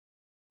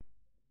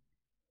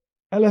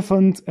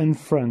Elephant and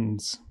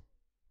Friends.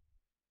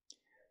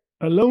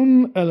 A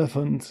lone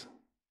elephant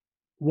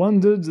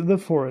wandered the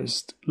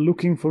forest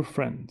looking for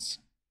friends.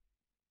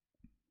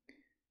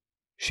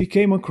 She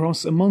came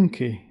across a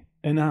monkey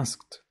and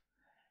asked,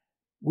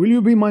 "Will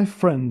you be my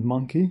friend,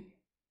 monkey?"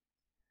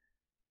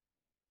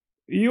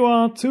 "You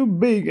are too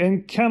big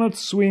and cannot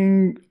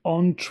swing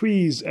on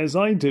trees as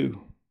I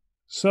do,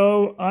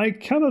 so I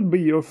cannot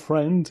be your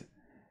friend,"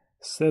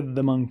 said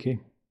the monkey.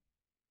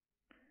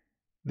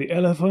 The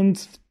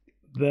elephant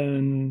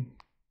then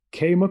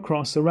came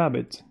across a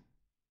rabbit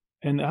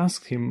and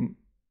asked him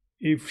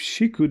if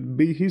she could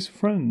be his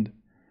friend.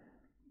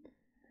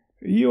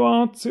 "You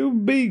are too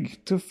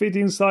big to fit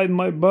inside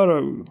my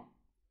burrow.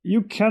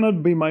 You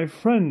cannot be my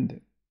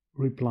friend,"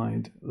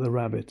 replied the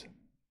rabbit.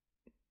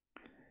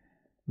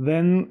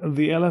 Then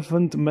the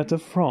elephant met a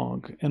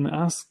frog and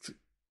asked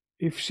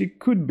if she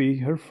could be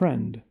her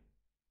friend.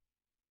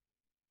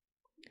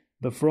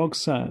 The frog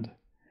said,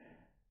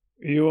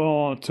 "You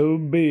are too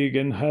big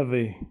and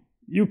heavy.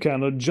 You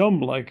cannot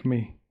jump like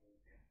me.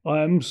 I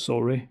am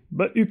sorry,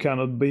 but you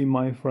cannot be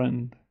my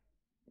friend."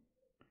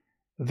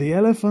 The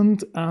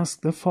elephant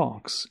asked the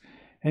fox,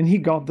 and he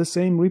got the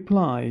same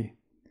reply,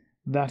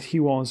 that he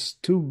was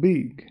too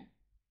big.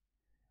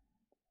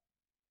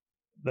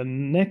 The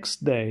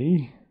next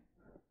day,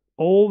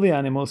 all the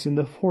animals in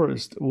the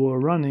forest were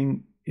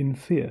running in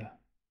fear.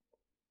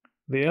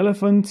 The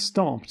elephant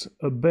stopped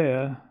a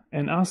bear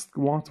and asked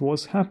what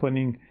was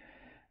happening,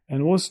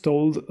 and was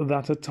told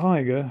that a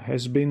tiger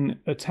has been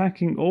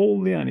attacking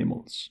all the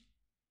animals.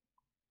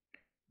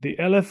 The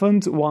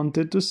elephant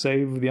wanted to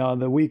save the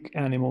other weak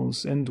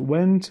animals and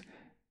went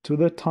to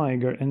the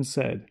tiger and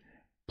said,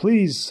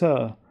 "Please,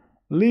 sir,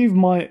 leave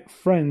my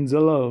friends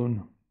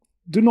alone.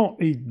 Do not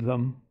eat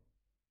them."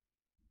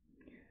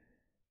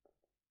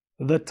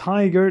 The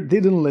tiger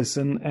didn't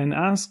listen and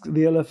asked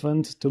the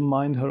elephant to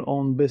mind her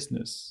own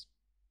business.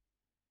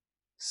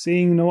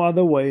 Seeing no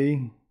other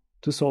way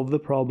to solve the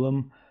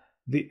problem,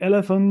 the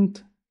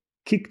elephant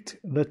kicked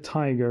the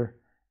tiger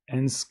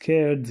and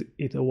scared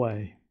it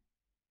away.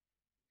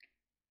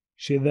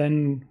 She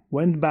then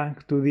went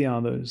back to the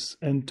others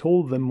and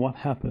told them what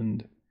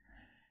happened.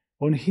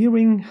 On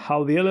hearing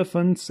how the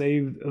elephant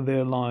saved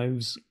their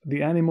lives,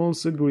 the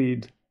animals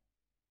agreed,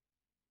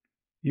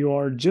 "You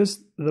are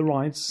just the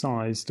right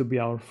size to be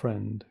our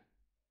friend."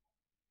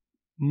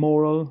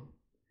 Moral: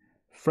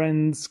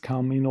 friends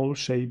come in all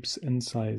shapes and sizes.